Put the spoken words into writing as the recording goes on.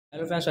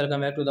Hello friends,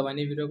 welcome back to the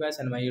new video guys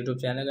and my YouTube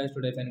channel guys.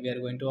 Today friend, we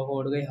are going to talk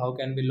about guys, how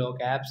can we lock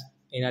apps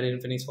in our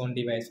Infinix phone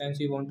device. Friends,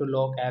 you want to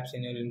lock apps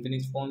in your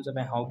Infinix phone, so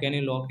how can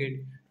you lock it?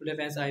 Today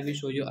friends, I will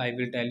show you, I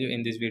will tell you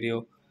in this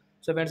video.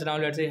 So friends, now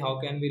let's say how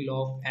can we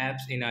lock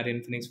apps in our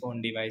Infinix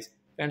phone device.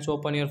 Friends,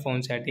 open your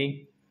phone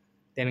setting,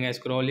 then guys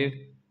scroll it.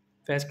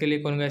 First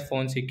click on guys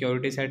phone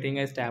security setting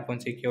guys, tap on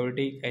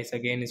security guys,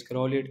 again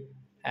scroll it.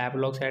 App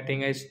lock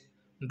setting guys,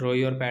 draw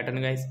your pattern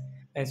guys.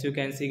 As you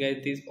can see guys,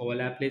 this all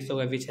app list, so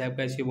which app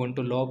guys you want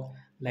to lock,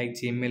 like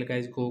Gmail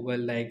guys, Google,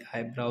 like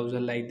Hive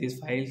browser, like these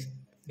files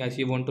guys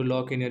you want to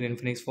lock in your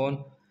Infinix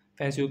phone.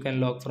 Friends, you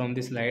can lock from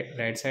this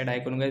right side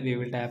icon guys, we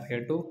will tap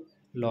here to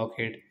lock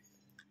it.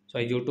 So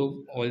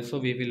YouTube also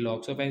we will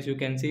lock. So friends, you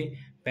can see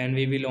when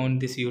we will on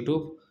this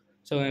YouTube,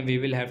 so we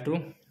will have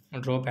to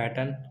draw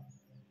pattern.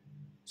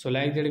 So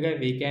like that guys,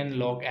 we can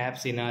lock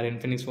apps in our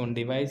Infinix phone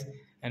device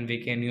and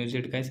we can use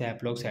it guys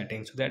app lock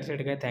settings. So that's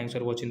it guys, thanks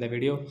for watching the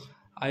video.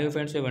 I hope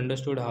friends you have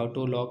understood how to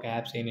lock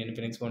apps in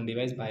Infinix phone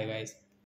device. Bye guys.